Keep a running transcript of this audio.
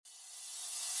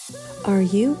Are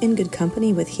you in good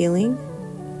company with healing?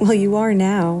 Well, you are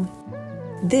now.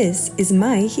 This is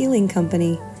My Healing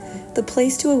Company, the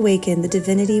place to awaken the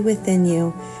divinity within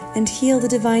you and heal the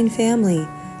divine family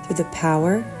through the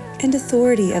power and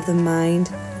authority of the mind,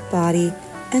 body,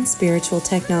 and spiritual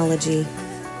technology.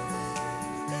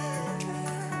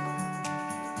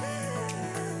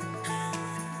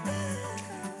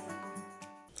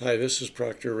 Hi, this is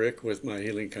Proctor Rick with My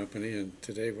Healing Company, and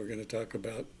today we're going to talk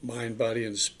about mind, body,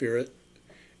 and spirit,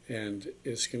 and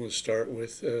it's going to start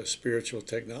with spiritual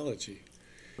technology.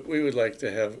 We would like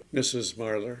to have Mrs.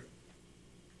 Marlar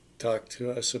talk to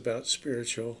us about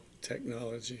spiritual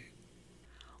technology.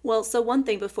 Well, so one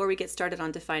thing before we get started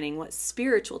on defining what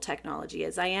spiritual technology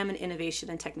is, I am an innovation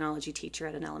and technology teacher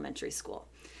at an elementary school.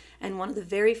 And one of the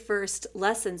very first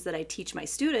lessons that I teach my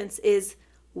students is,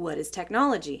 what is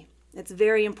technology? It's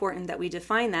very important that we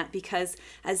define that, because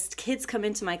as kids come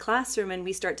into my classroom and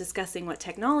we start discussing what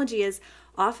technology is,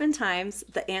 oftentimes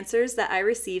the answers that I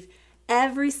receive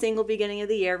every single beginning of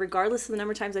the year, regardless of the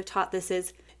number of times I've taught this,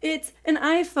 is it's an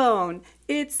iPhone,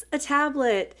 it's a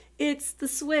tablet, it's the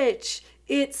Switch,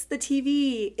 it's the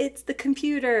TV, it's the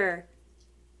computer.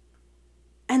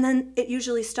 And then it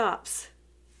usually stops.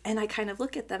 And I kind of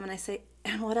look at them and I say,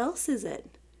 and what else is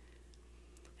it?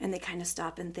 And they kind of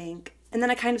stop and think. And then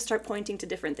I kind of start pointing to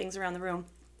different things around the room.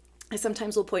 I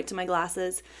sometimes will point to my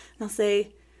glasses and I'll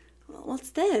say, well,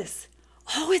 what's this?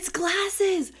 Oh, it's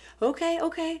glasses.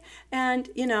 Okay. And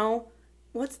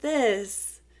what's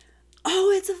this?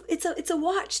 Oh, it's a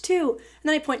watch too. And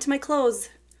then I point to my clothes.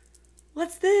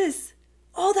 What's this?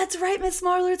 Oh, that's right, Miss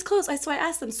Marlar, it's clothes. So I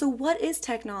ask them, so what is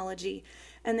technology?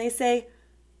 And they say,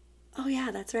 oh yeah,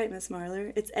 that's right, Miss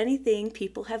Marlar. It's anything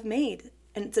people have made.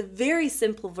 And it's a very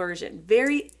simple version,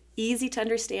 very easy to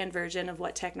understand version of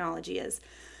what technology is.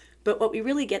 But what we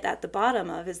really get at the bottom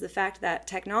of is the fact that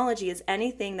technology is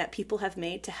anything that people have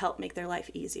made to help make their life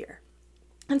easier.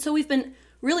 And so we've been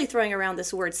really throwing around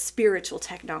this word spiritual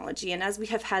technology. And as we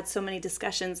have had so many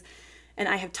discussions and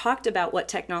I have talked about what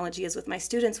technology is with my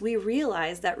students, we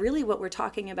realize that really what we're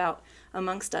talking about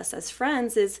amongst us as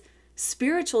friends is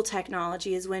spiritual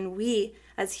technology is when we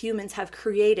as humans have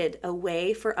created a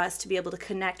way for us to be able to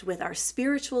connect with our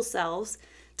spiritual selves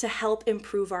to help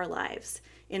improve our lives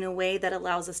in a way that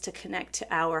allows us to connect to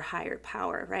our higher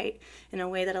power, right? In a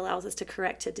way that allows us to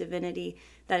connect to divinity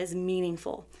that is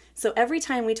meaningful. So every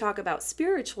time we talk about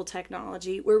spiritual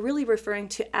technology, we're really referring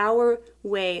to our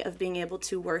way of being able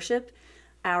to worship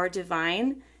our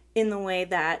divine in the way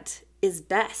that is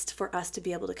best for us to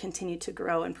be able to continue to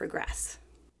grow and progress.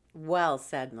 Well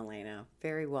said, Milena.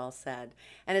 Very well said.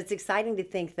 And it's exciting to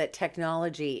think that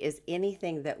technology is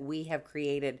anything that we have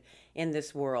created in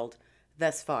this world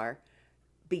thus far,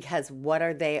 because what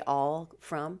are they all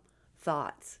from?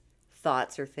 Thoughts.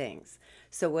 Thoughts are things.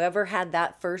 So whoever had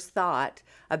that first thought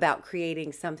about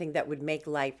creating something that would make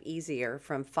life easier,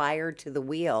 from fire to the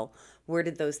wheel, where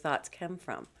did those thoughts come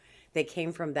from? They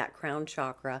came from that crown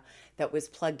chakra that was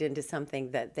plugged into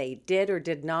something that they did or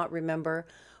did not remember,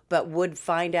 but would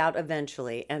find out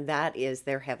eventually, and that is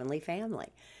their heavenly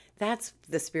family. That's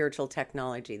the spiritual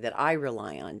technology that I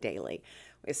rely on daily,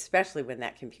 especially when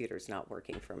that computer's not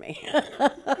working for me,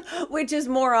 which is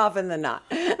more often than not.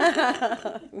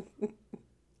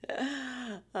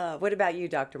 What about you,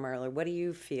 Dr. Marlar? What do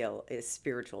you feel is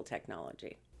spiritual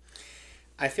technology?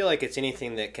 I feel like it's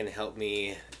anything that can help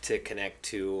me to connect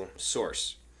to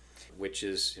source, which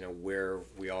is, where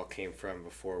we all came from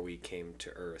before we came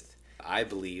to Earth. I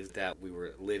believe that we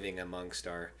were living amongst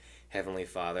our Heavenly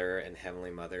Father and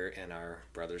Heavenly Mother and our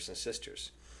brothers and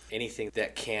sisters. Anything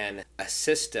that can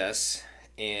assist us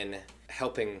in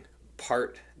helping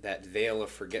part that veil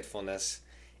of forgetfulness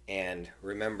and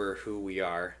remember who we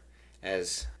are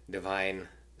as divine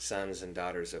sons and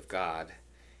daughters of God,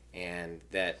 and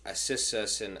that assists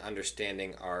us in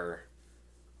understanding our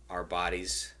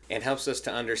bodies and helps us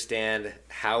to understand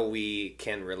how we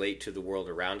can relate to the world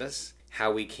around us, how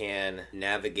we can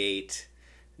navigate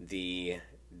the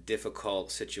difficult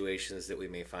situations that we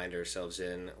may find ourselves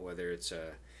in, whether it's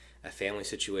a family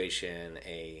situation,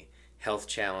 a health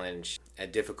challenge, a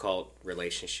difficult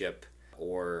relationship,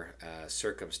 or a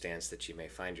circumstance that you may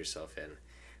find yourself in.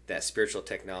 That spiritual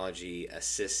technology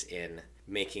assists in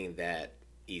making that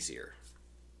easier.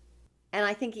 And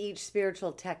I think each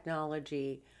spiritual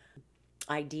technology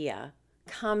idea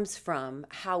comes from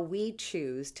how we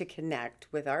choose to connect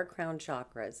with our crown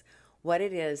chakras, what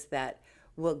it is that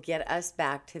will get us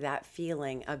back to that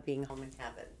feeling of being home in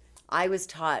heaven. I was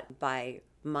taught by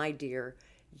my dear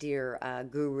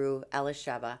guru,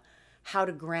 Elisheva, how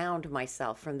to ground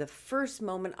myself from the first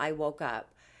moment I woke up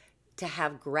to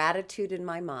have gratitude in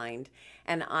my mind.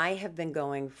 And I have been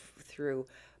going through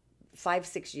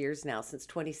 5-6 years now, since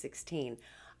 2016,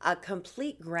 a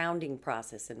complete grounding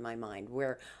process in my mind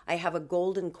where I have a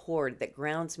golden cord that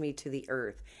grounds me to the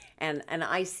earth. And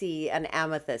I see an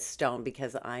amethyst stone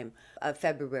because I'm a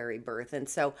February birth. And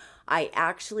so I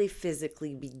actually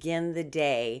physically begin the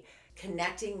day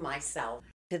connecting myself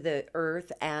to the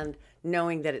earth and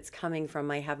knowing that it's coming from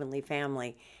my heavenly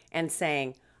family and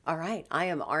saying, all right, I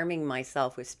am arming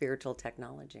myself with spiritual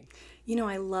technology. You know,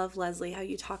 I love, Leslie, how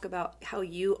you talk about how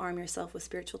you arm yourself with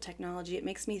spiritual technology. It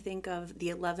makes me think of the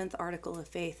 11th article of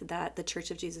faith that the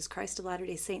Church of Jesus Christ of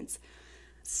Latter-day Saints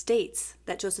states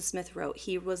that Joseph Smith wrote.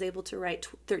 He was able to write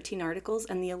 13 articles,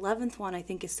 and the 11th one I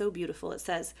think is so beautiful. It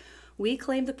says, "We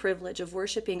claim the privilege of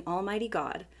worshiping Almighty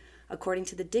God according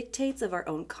to the dictates of our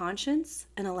own conscience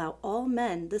and allow all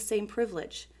men the same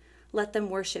privilege. Let them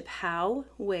worship how,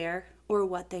 where, or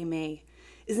what they may."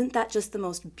 Isn't that just the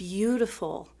most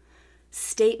beautiful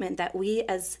statement that we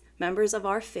as members of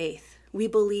our faith, we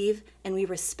believe and we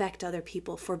respect other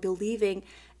people for believing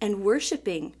and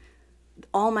worshiping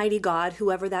Almighty God,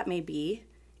 whoever that may be,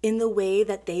 in the way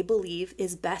that they believe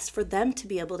is best for them to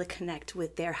be able to connect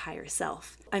with their higher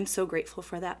self. I'm so grateful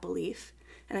for that belief.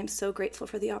 And I'm so grateful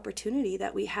for the opportunity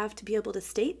that we have to be able to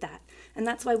state that. And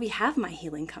that's why we have My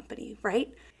Healing Company,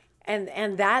 right?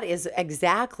 And that is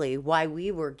exactly why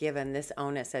we were given this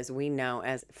onus, as we know,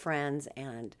 as friends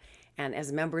and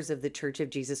as members of the Church of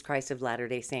Jesus Christ of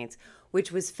Latter-day Saints,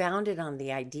 which was founded on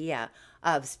the idea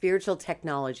of spiritual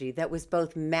technology that was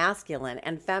both masculine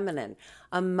and feminine,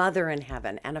 a mother in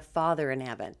heaven and a father in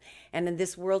heaven. And in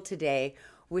this world today,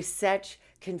 with such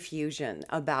confusion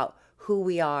about who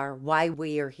we are, why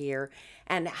we are here,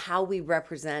 and how we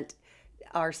represent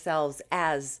ourselves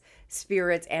as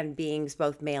spirits and beings,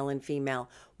 both male and female,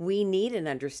 we need an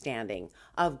understanding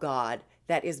of God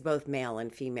that is both male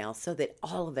and female, so that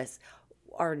all of us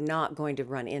are not going to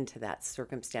run into that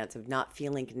circumstance of not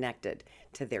feeling connected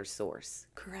to their source.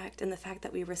 Correct. And the fact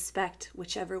that we respect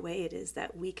whichever way it is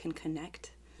that we can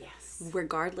connect. Yes.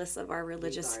 Regardless of our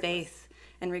religious faith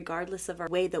and regardless of our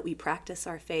way that we practice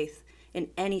our faith in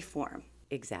any form.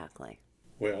 Exactly.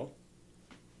 Well,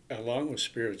 along with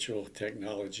spiritual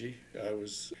technology, I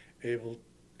was able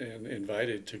and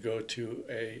invited to go to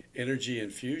a energy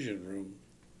infusion room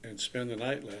and spend the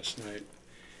night last night.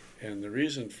 And the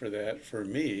reason for that, for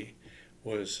me,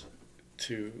 was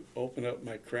to open up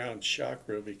my crown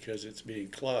chakra because it's being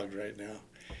clogged right now.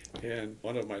 And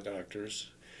one of my doctors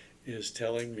is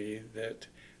telling me that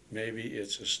maybe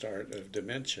it's a start of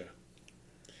dementia.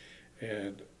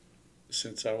 And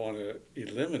since I want to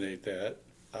eliminate that,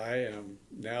 I am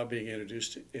now being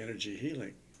introduced to energy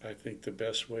healing. I think the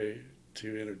best way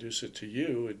to introduce it to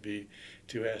you would be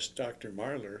to ask Dr.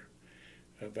 Marler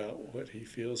about what he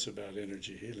feels about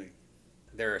energy healing.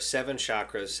 There are 7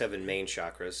 chakras, 7 main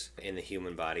chakras in the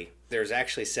human body. There's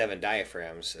actually 7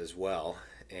 diaphragms as well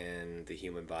in the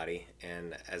human body.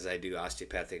 And as I do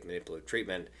osteopathic manipulative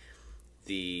treatment,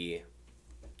 the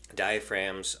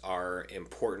diaphragms are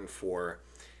important for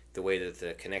the way that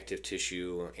the connective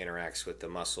tissue interacts with the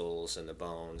muscles and the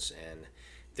bones, and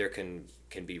there can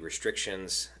be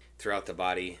restrictions throughout the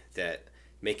body that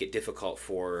make it difficult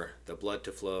for the blood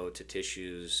to flow to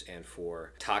tissues and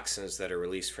for toxins that are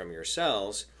released from your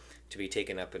cells to be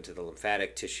taken up into the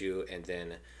lymphatic tissue and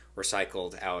then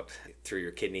recycled out through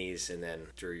your kidneys and then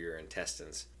through your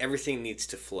intestines. Everything needs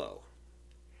to flow.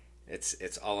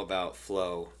 It's all about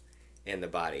flow in the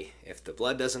body. If the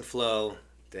blood doesn't flow,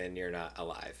 then you're not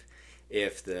alive.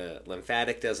 If the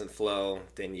lymphatic doesn't flow,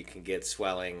 then you can get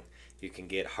swelling, you can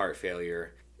get heart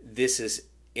failure. This is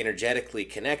energetically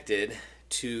connected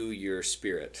to your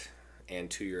spirit and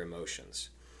to your emotions.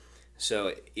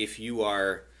 So if you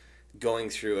are going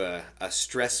through a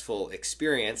stressful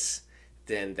experience,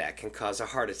 then that can cause a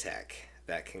heart attack,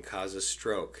 that can cause a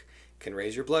stroke, can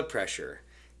raise your blood pressure,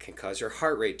 can cause your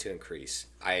heart rate to increase.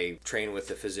 I trained with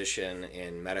a physician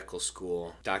in medical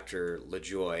school, Dr.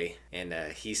 LaJoy, and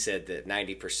he said that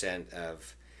 90%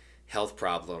 of health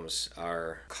problems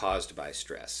are caused by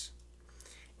stress.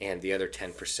 And the other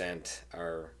 10%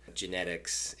 are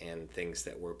genetics and things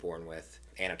that we're born with,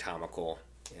 anatomical,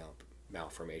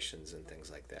 malformations and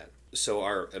things like that. So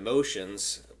our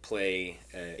emotions play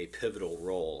a pivotal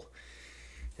role.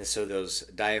 And so those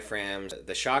diaphragms,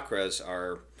 the chakras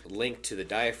are linked to the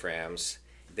diaphragms.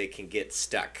 They can get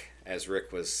stuck, as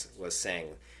Rick was saying,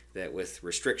 that with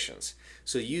restrictions.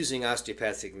 So using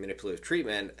osteopathic manipulative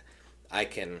treatment, I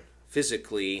can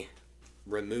physically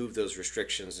remove those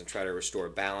restrictions and try to restore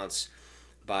balance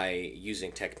by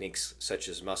using techniques such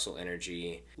as muscle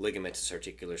energy, ligamentous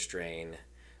articular strain,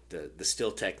 the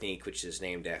Still technique, which is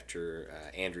named after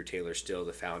Andrew Taylor Still,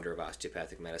 the founder of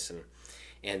osteopathic medicine.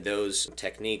 And those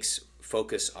techniques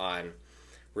focus on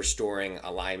restoring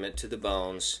alignment to the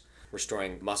bones,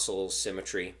 restoring muscle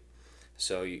symmetry.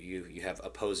 So you have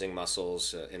opposing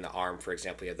muscles in the arm, for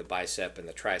example. You have the bicep and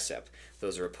the tricep.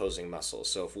 Those are opposing muscles.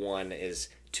 So if one is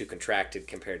too contracted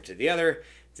compared to the other,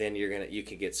 then you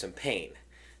can get some pain,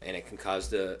 and it can cause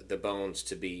the bones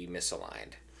to be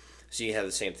misaligned. So you have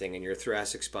the same thing in your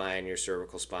thoracic spine, your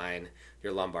cervical spine,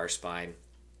 your lumbar spine.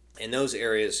 And those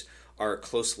areas are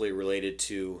closely related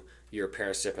to your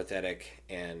parasympathetic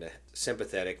and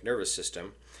sympathetic nervous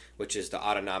system, which is the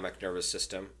autonomic nervous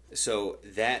system. So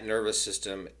that nervous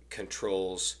system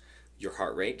controls your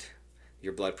heart rate,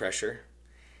 your blood pressure.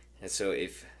 And so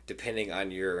if, depending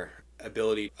on your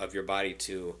ability of your body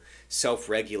to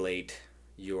self-regulate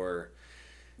your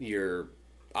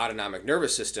autonomic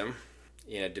nervous system,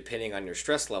 depending on your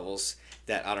stress levels,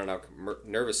 that autonomic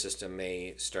nervous system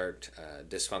may start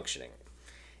dysfunctioning.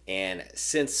 And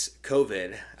since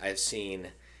COVID, I've seen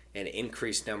an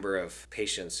increased number of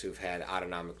patients who've had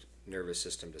autonomic nervous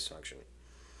system dysfunction.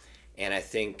 And I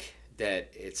think that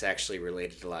it's actually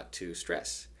related a lot to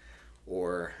stress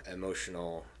or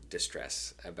emotional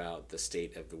distress about the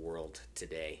state of the world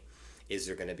today. Is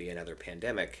there going to be another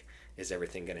pandemic? Is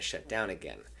everything going to shut down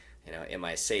again? Am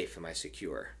I safe? Am I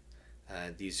secure?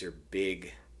 These are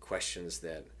big questions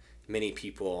that many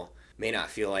people may not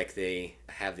feel like they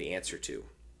have the answer to.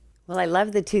 Well, I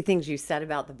love the two things you said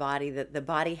about the body, that the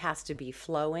body has to be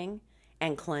flowing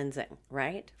and cleansing,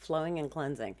 right? Flowing and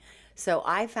cleansing. So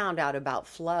I found out about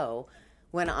flow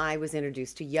when I was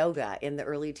introduced to yoga in the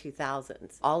early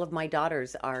 2000s. All of my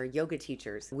daughters are yoga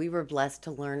teachers. We were blessed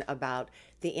to learn about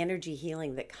the energy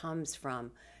healing that comes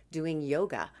from doing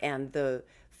yoga and the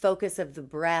focus of the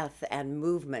breath and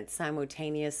movement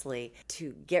simultaneously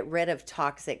to get rid of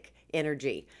toxic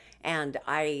energy. And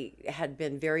I had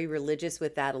been very religious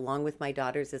with that, along with my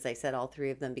daughters. As I said, all three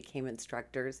of them became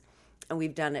instructors, and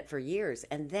we've done it for years.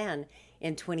 And then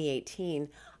in 2018,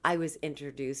 I was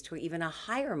introduced to even a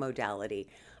higher modality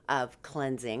of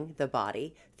cleansing the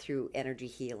body through energy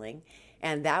healing.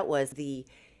 And that was the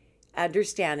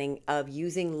understanding of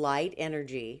using light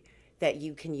energy that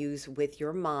you can use with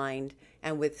your mind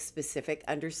and with specific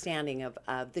understanding of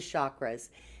the chakras,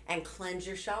 and cleanse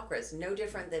your chakras. No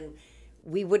different than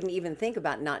we wouldn't even think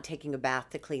about not taking a bath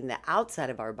to clean the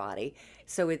outside of our body.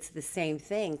 So it's the same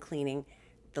thing, cleaning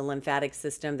the lymphatic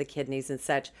system, the kidneys and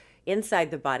such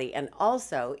inside the body. And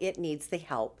also it needs the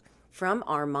help from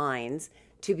our minds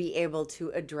to be able to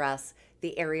address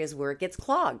the areas where it gets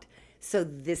clogged. So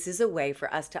this is a way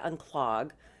for us to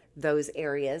unclog those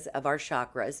areas of our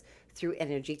chakras through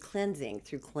energy cleansing,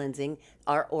 through cleansing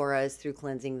our auras, through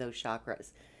cleansing those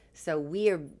chakras. So we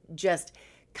are just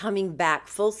coming back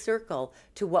full circle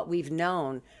to what we've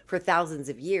known for thousands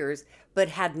of years, but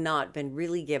had not been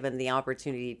really given the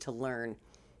opportunity to learn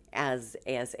as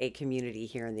a community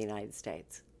here in the United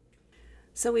States.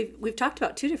 So we've talked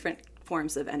about two different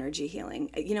forms of energy healing.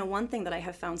 One thing that I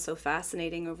have found so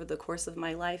fascinating over the course of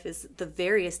my life is the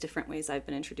various different ways I've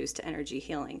been introduced to energy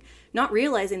healing. Not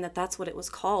realizing that that's what it was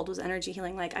called, was energy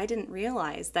healing. Like, I didn't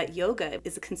realize that yoga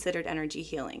is considered energy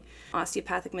healing.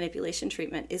 Osteopathic manipulation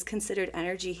treatment is considered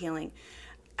energy healing.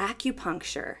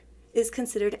 Acupuncture is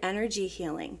considered energy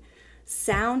healing.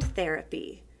 Sound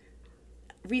therapy,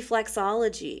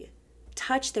 reflexology,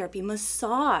 touch therapy,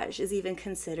 massage is even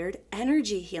considered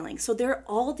energy healing. So there are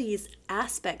all these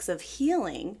aspects of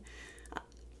healing.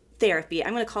 Therapy,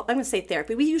 I'm going to say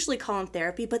therapy. We usually call them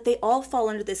therapy, but they all fall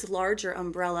under this larger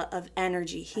umbrella of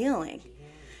energy healing.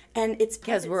 And it's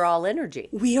because we're all energy.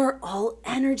 We are all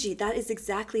energy. That is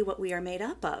exactly what we are made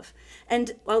up of.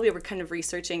 And while we were kind of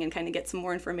researching and kind of get some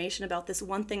more information about this,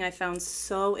 one thing I found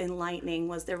so enlightening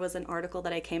was there was an article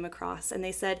that I came across, and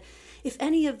they said, if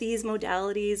any of these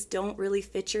modalities don't really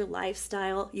fit your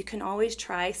lifestyle, you can always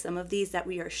try some of these that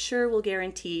we are sure will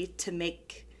guarantee to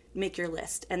make your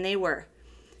list. And they were: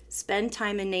 spend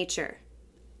time in nature,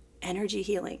 energy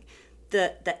healing.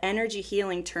 The energy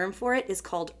healing term for it is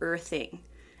called earthing,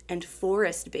 and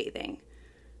forest bathing.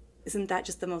 Isn't that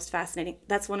just the most fascinating?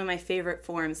 That's one of my favorite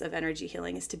forms of energy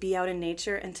healing, is to be out in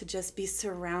nature and to just be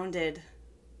surrounded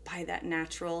by that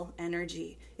natural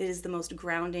energy. It is the most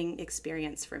grounding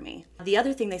experience for me. The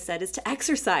other thing they said is to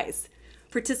exercise.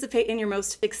 Participate in your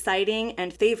most exciting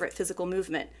and favorite physical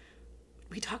movement.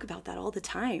 We talk about that all the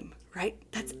time, right?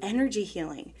 That's energy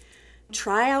healing.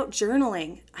 Try out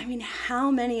journaling. I mean,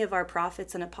 how many of our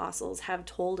prophets and apostles have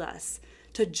told us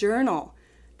to journal?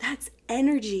 That's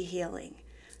energy healing.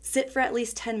 Sit for at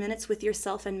least 10 minutes with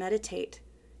yourself and meditate.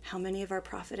 How many of our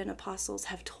prophet and apostles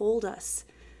have told us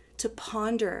to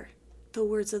ponder the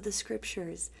words of the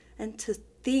scriptures and to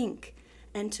think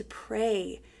and to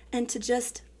pray and to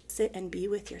just sit and be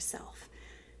with yourself.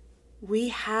 We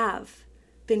have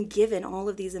been given all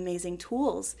of these amazing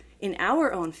tools in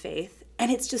our own faith, and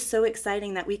it's just so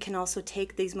exciting that we can also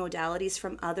take these modalities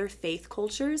from other faith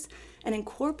cultures and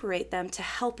incorporate them to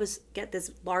help us get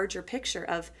this larger picture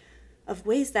of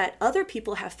ways that other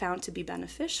people have found to be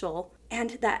beneficial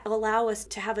and that allow us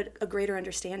to have a greater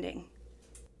understanding.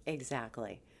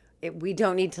 Exactly. We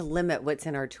don't need to limit what's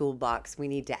in our toolbox. We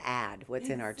need to add what's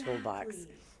in our toolbox.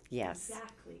 Yes.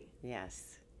 Exactly.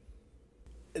 Yes.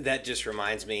 That just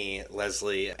reminds me,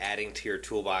 Leslie, adding to your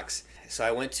toolbox. So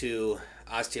I went to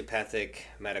osteopathic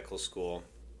medical school,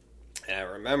 and I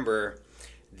remember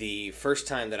the first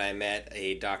time that I met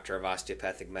a doctor of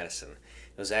osteopathic medicine.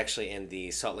 It was actually in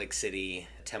the Salt Lake City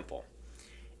temple,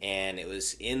 and it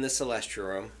was in the celestial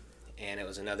room, and it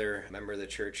was another member of the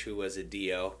church who was a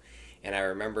DO, and I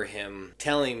remember him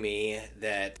telling me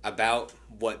that about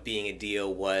what being a DO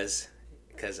was,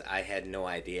 because I had no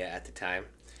idea at the time.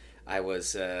 I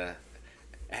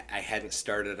hadn't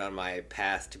started on my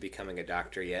path to becoming a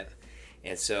doctor yet.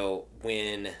 And so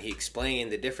when he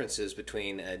explained the differences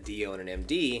between a DO and an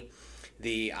MD,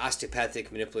 the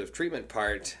osteopathic manipulative treatment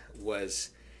part was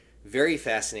very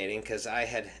fascinating because I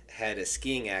had had a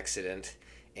skiing accident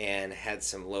and had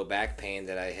some low back pain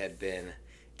that I had been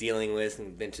dealing with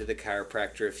and been to the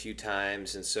chiropractor a few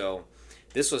times. And so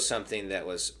this was something that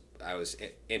I was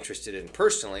interested in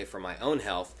personally for my own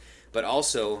health, but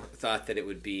also thought that it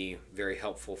would be very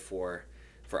helpful for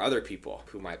other people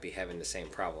who might be having the same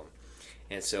problem.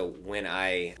 And so when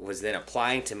I was then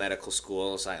applying to medical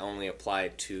schools, I only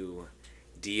applied to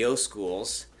DO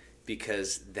schools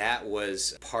because that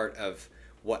was part of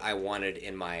what I wanted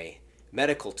in my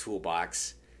medical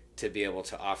toolbox to be able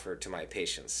to offer to my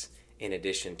patients, in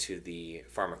addition to the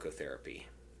pharmacotherapy.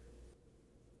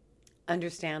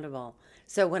 Understandable.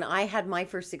 So when I had my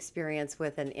first experience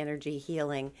with an energy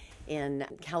healing in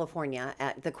California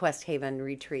at the Quest Haven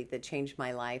retreat that changed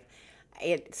my life,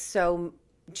 it so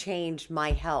changed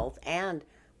my health and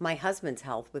my husband's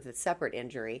health with a separate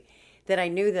injury that I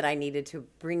knew that I needed to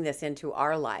bring this into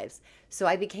our lives. So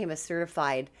I became a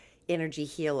certified energy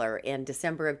healer in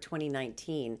December of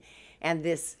 2019. And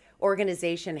this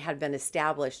organization had been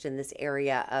established in this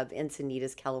area of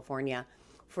Encinitas, California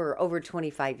for over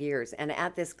 25 years. And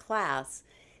at this class,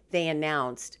 they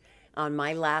announced on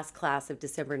my last class of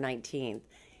December 19th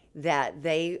that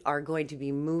they are going to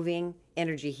be moving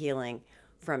energy healing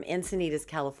from Encinitas,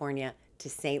 California to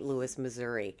St. Louis,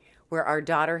 Missouri, where our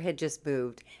daughter had just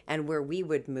moved and where we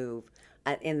would move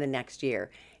in the next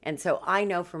year. And so I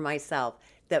know for myself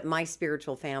that my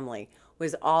spiritual family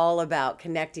was all about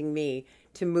connecting me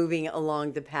to moving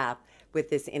along the path with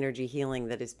this energy healing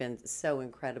that has been so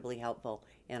incredibly helpful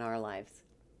in our lives.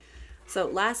 So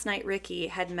last night, Ricky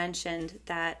had mentioned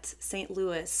that St.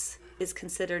 Louis is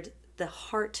considered the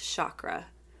heart chakra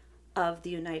of the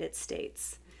United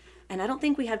States. And I don't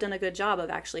think we have done a good job of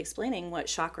actually explaining what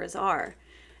chakras are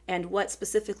and what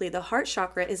specifically the heart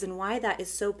chakra is and why that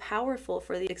is so powerful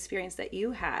for the experience that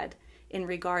you had in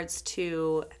regards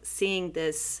to seeing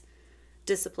this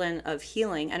discipline of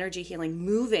healing, energy healing,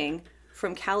 moving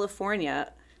from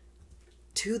California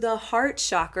to the heart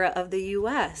chakra of the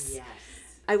U.S. Yes.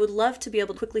 I would love to be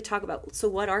able to quickly talk about, so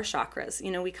what are chakras?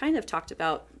 You know, we kind of talked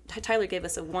about, Tyler gave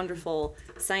us a wonderful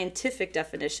scientific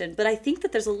definition, but I think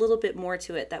that there's a little bit more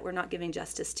to it that we're not giving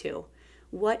justice to.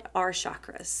 What are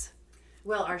chakras?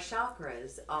 Well, our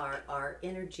chakras are our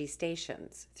energy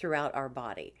stations throughout our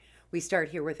body. We start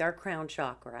here with our crown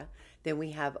chakra, then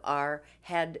we have our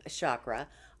head chakra,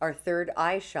 our third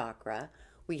eye chakra,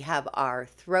 we have our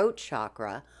throat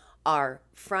chakra, our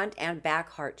front and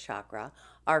back heart chakra,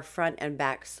 our front and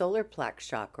back solar plex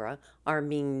chakra, our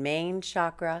main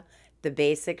chakra, the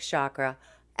basic chakra,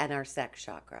 and our sex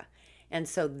chakra. And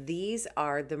so these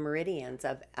are the meridians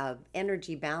of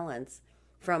energy balance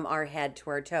from our head to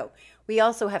our toe. We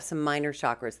also have some minor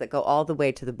chakras that go all the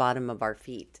way to the bottom of our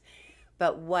feet.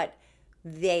 But what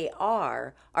they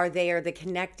are the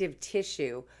connective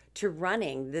tissue to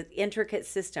running the intricate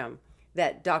system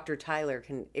that Dr. Tyler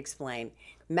can explain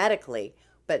medically,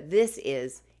 but this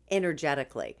is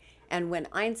energetically. And when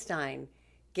Einstein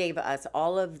gave us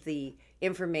all of the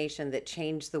information that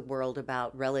changed the world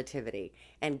about relativity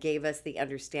and gave us the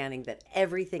understanding that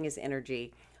everything is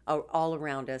energy all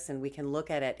around us and we can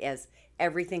look at it as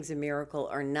everything's a miracle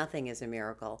or nothing is a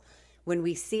miracle, when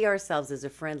we see ourselves as a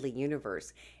friendly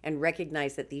universe and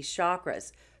recognize that these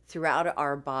chakras throughout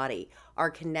our body are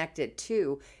connected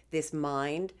to this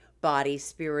mind, body,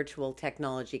 spiritual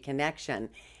technology connection,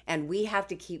 And we have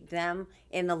to keep them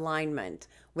in alignment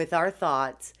with our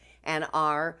thoughts and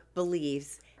our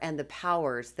beliefs and the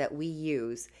powers that we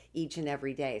use each and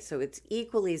every day. So it's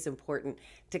equally as important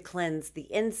to cleanse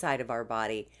the inside of our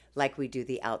body like we do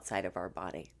the outside of our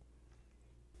body.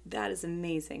 That is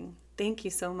amazing. Thank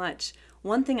you so much.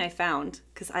 One thing I found,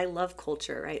 because I love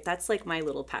culture, right? That's like my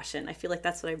little passion. I feel like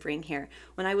that's what I bring here.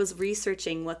 When I was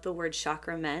researching what the word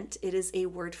chakra meant, it is a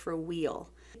word for wheel.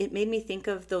 It made me think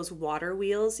of those water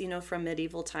wheels, you know, from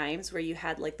medieval times where you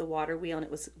had like the water wheel and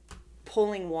it was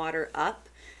pulling water up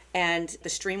and the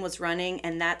stream was running,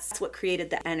 and that's what created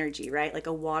the energy, right? Like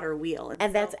a water wheel.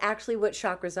 And that's actually what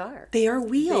chakras are. They are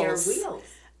wheels. They are wheels.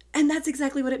 And that's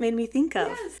exactly what it made me think of.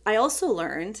 Yes. I also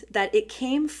learned that it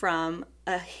came from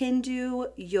a Hindu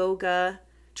yoga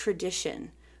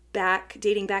tradition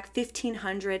dating back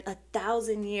 1,500,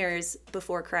 1,000 years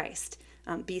before Christ,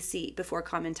 BC, before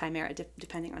Common Time Era,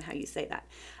 depending on how you say that.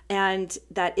 And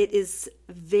that it is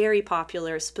very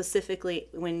popular, specifically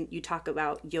when you talk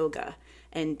about yoga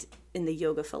and in the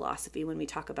yoga philosophy, when we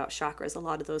talk about chakras, a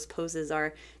lot of those poses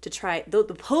are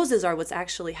the poses are what's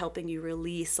actually helping you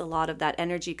release a lot of that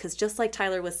energy. Because just like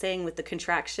Tyler was saying with the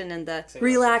contraction and the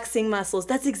relaxing muscles,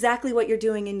 that's exactly what you're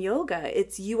doing in yoga.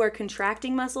 You are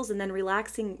contracting muscles and then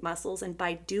relaxing muscles. And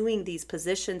by doing these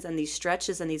positions and these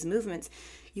stretches and these movements,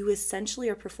 you essentially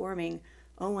are performing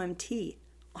OMT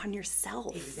on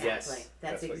yourself. Exactly. Yes,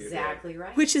 that's that's exactly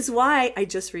right. Which is why I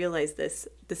just realized this.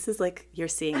 This is like you're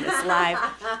seeing this live.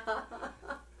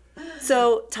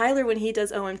 So Tyler, when he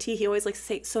does OMT, he always likes to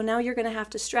say, so now you're going to have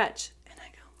to stretch. And I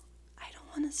go, I don't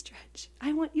want to stretch.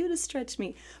 I want you to stretch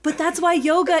me. But that's why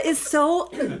yoga is so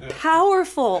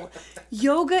powerful.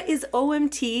 Yoga is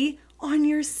OMT on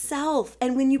yourself.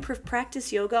 And when you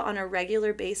practice yoga on a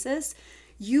regular basis,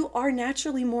 you are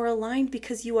naturally more aligned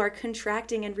because you are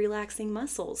contracting and relaxing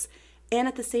muscles and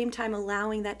at the same time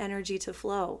allowing that energy to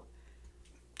flow.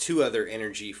 Two other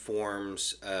energy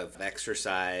forms of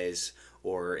exercise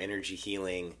or energy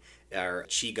healing are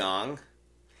Qigong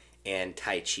and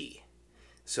Tai Chi.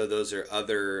 So those are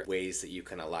other ways that you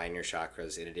can align your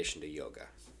chakras in addition to yoga.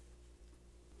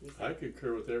 I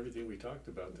concur with everything we talked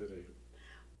about today.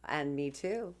 And me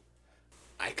too.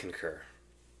 I concur.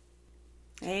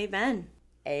 Amen.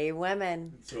 A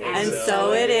women. And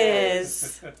so it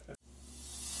is.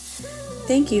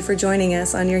 Thank you for joining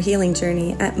us on your healing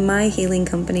journey at My Healing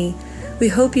Company. We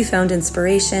hope you found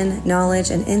inspiration, knowledge,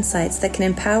 and insights that can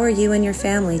empower you and your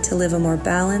family to live a more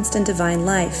balanced and divine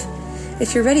life.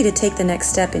 If you're ready to take the next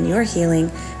step in your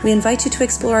healing, we invite you to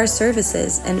explore our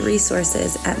services and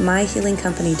resources at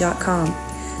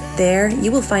myhealingcompany.com. There,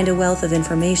 you will find a wealth of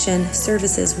information,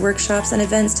 services, workshops, and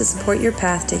events to support your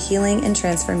path to healing and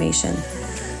transformation.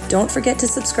 Don't forget to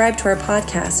subscribe to our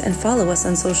podcast and follow us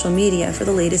on social media for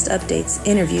the latest updates,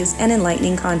 interviews, and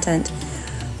enlightening content.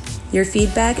 Your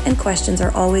feedback and questions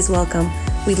are always welcome.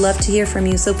 We'd love to hear from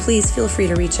you, so please feel free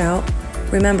to reach out.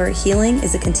 Remember, healing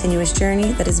is a continuous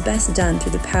journey that is best done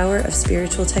through the power of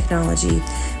spiritual technology.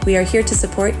 We are here to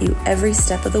support you every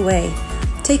step of the way.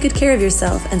 Take good care of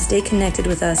yourself and stay connected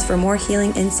with us for more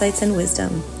healing insights and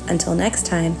wisdom. Until next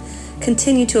time,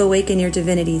 continue to awaken your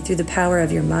divinity through the power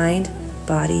of your mind,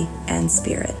 body, and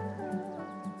spirit.